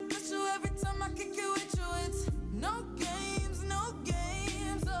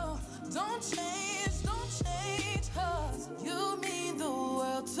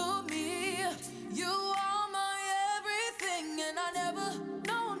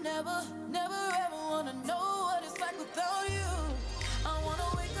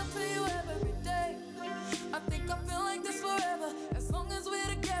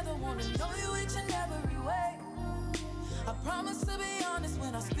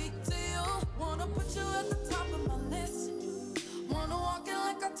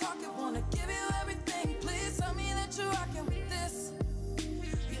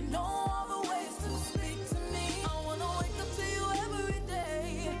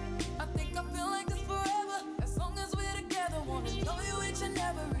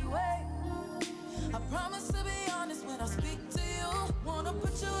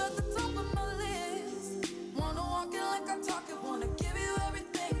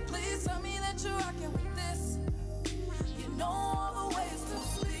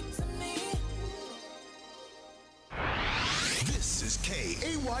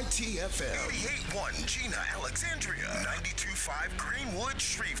KAYT-FM. 88.1 Gina, Alexandria. 92.5 Greenwood,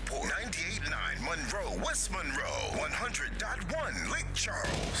 Shreveport. 98.9 Monroe, West Monroe. 100.1 Lake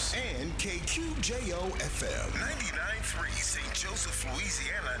Charles. And KQJO-FM. 99.3 St. Joseph,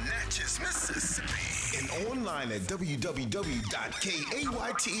 Louisiana, Natchez, Mississippi. And online at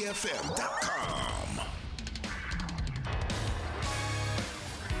www.kaytfm.com.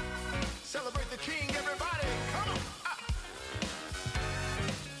 Celebrate the King, everybody. Come on.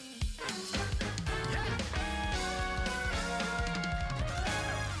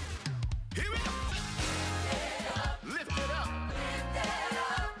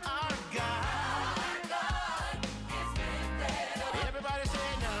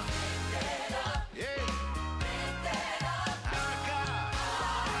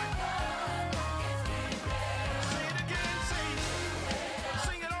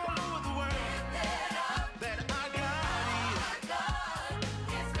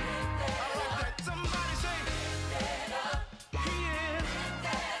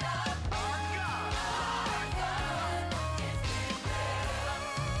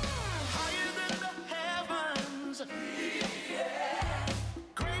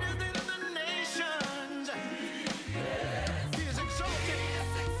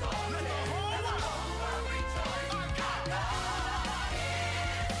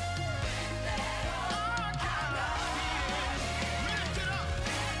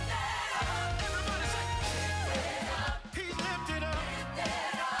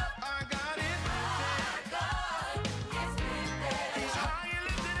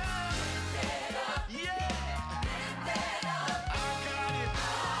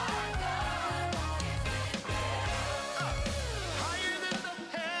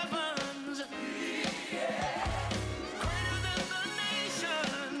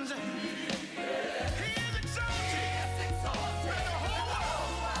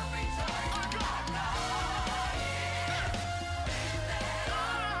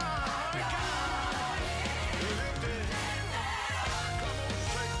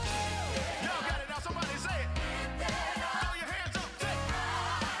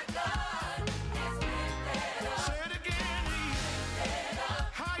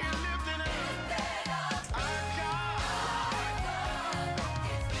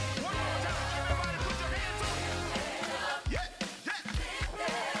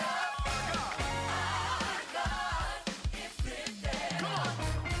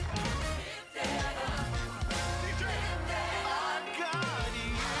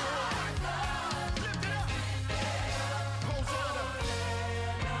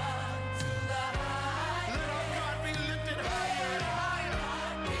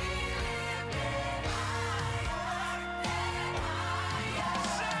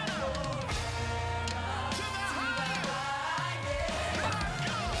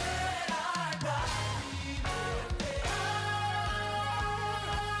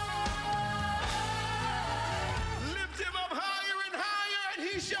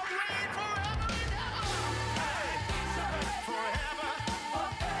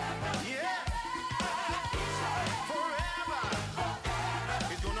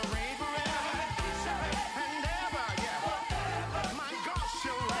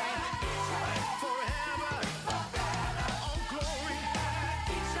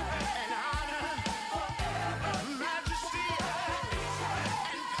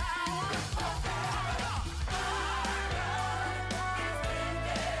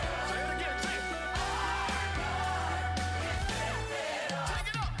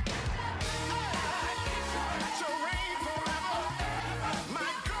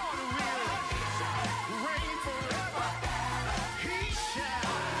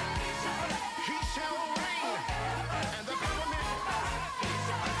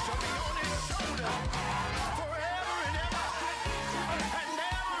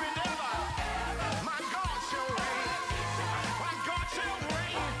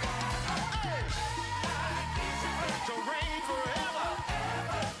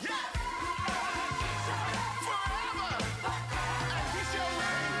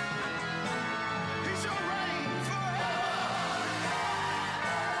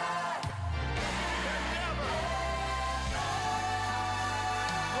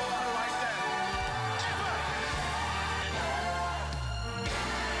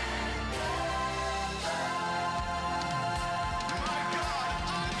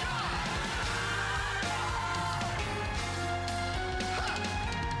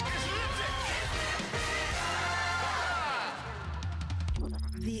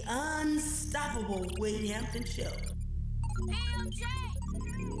 The unstoppable Wade Hampton Show. AMJ!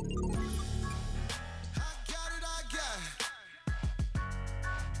 I got it.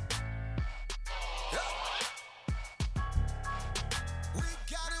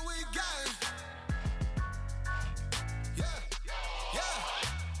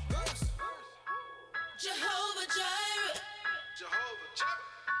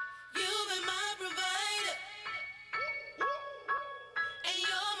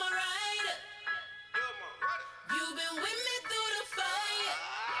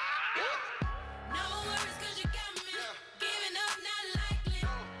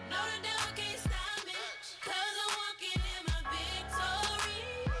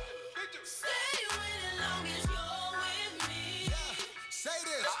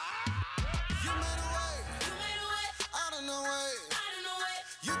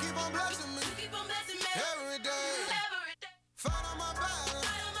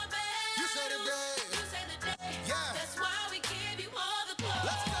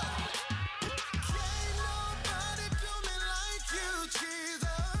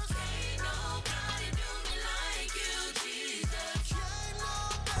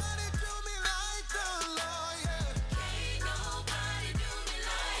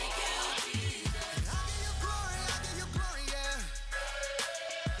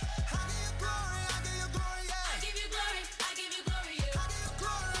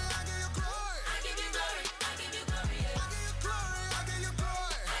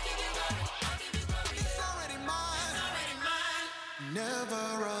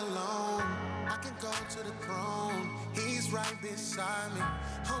 beside me.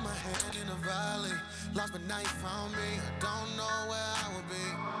 Hold my hand in the valley. Lost but night found me. I don't know where I would be.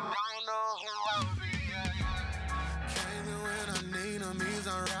 Don't know who I would be. Came through when I need him. He's a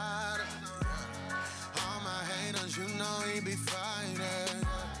rider. All my haters, you know he be fighting.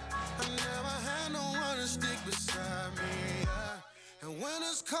 I never had no one to stick beside me. And when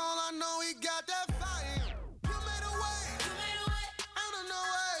it's cold, I know he got that fire. You made a way. You made a way. Out of no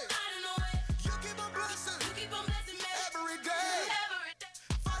way. Out of no way. You keep on blessing. You keep on blessing me. Every day. Every day.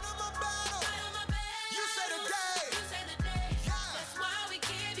 Fight on my battle. Fight on my battle. You say the day. You say the day. Yeah. That's why we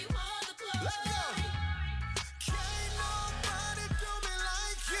give you all the glory. Let's go. Can't nobody do me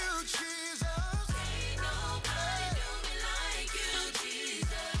like you, Jesus. Can't nobody do me like you,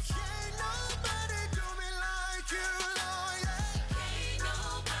 Jesus. Can't nobody do me like you, Lord. Yeah. Can't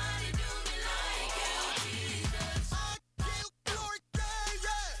nobody do me like you, Jesus. I give you glory, yeah,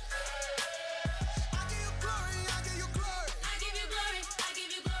 yeah. I give you glory, I give you glory. I give you glory. I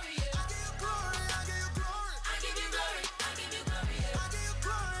give you glory. I give you glory, I give you glory. I give you glory. I give you glory. I give you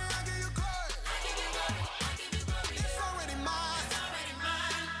glory, I give you glory. I give you glory. I give you glory. It's already mine. It's already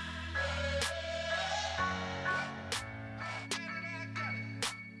mine.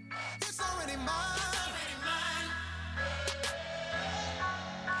 It's already mine. Already mine.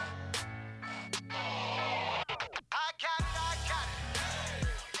 I got it, I got it.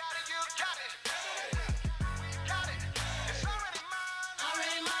 Got it, you got it. We got it. It's already mine.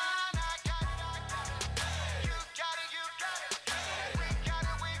 Already mine. I got it, I got it. You got it, you got it. We got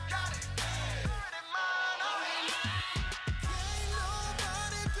it, we got it. It's already mine. Already mine. Can't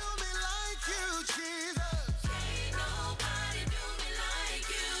nobody do me like you, Jesus. Can't nobody do me like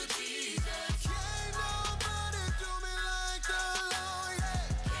you, Jesus. Can't nobody do me like the Lord, yeah.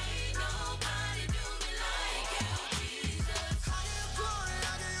 Can't nobody do me like you, Jesus. I give you glory,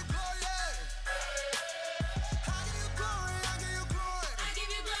 I give you glory, yeah. I give you glory, I give you glory. I give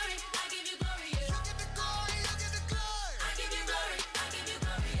you glory. I give you glory. You get the glory, you get the glory. I give you glory. I give you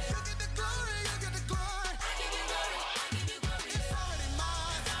glory. You get the glory, you get the glory. I give you glory. I give you glory. It's already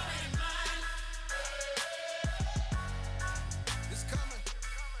mine. Already mine. It's coming.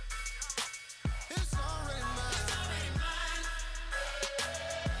 It's already mine. Already mine.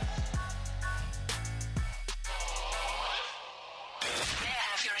 May I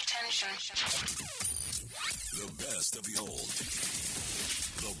have your attention? The best of the old.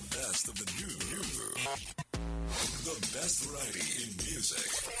 The best of the new. The best variety in music.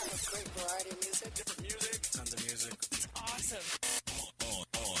 Great variety of music. Different music. Tons of music. Awesome.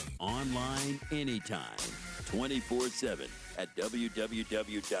 Online anytime, 24/7 at www.kaytfm.com.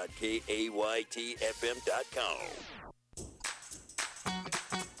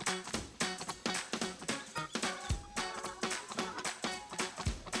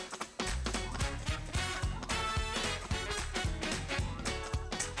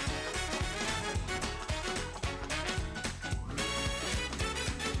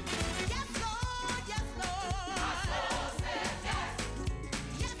 Yes, Lord, yes, Lord. My soul says yes.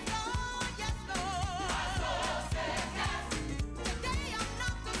 Yes, Lord, yes, Lord. My soul says yes. Today I'm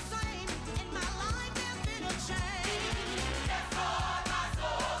not the same. In my life there's been a change.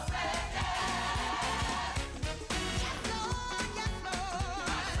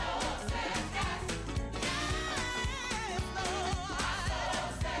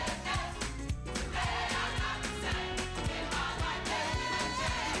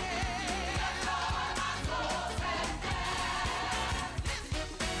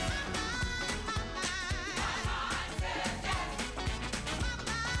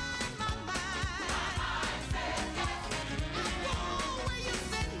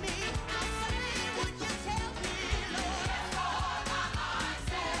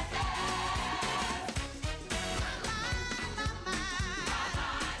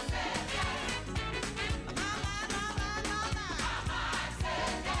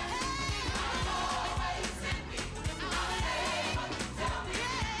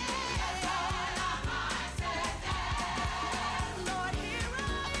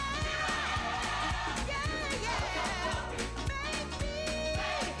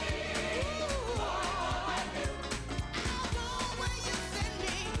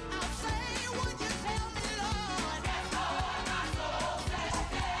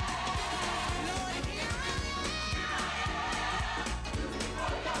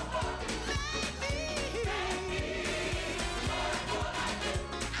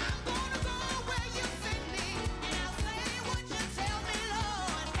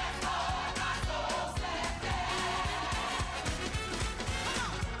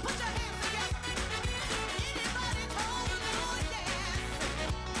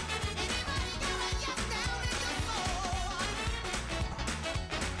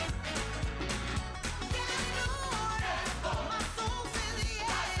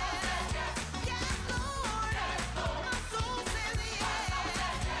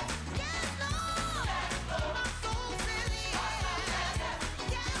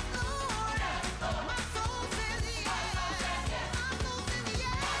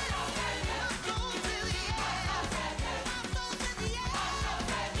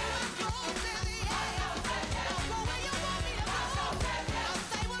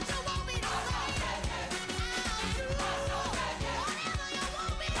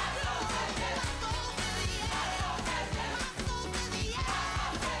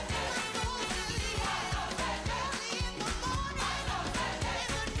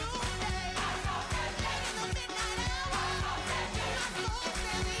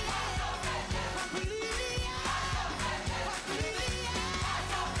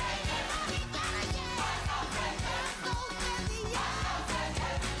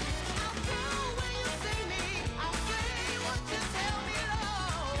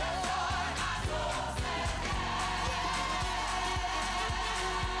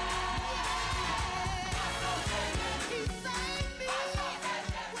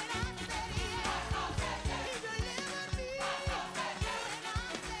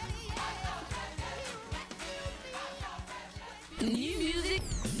 New music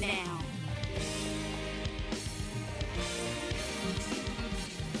now.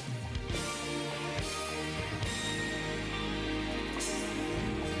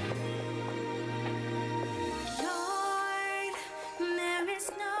 Lord, there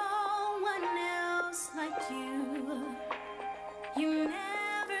is no one else like you. You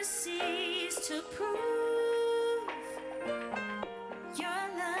never cease to prove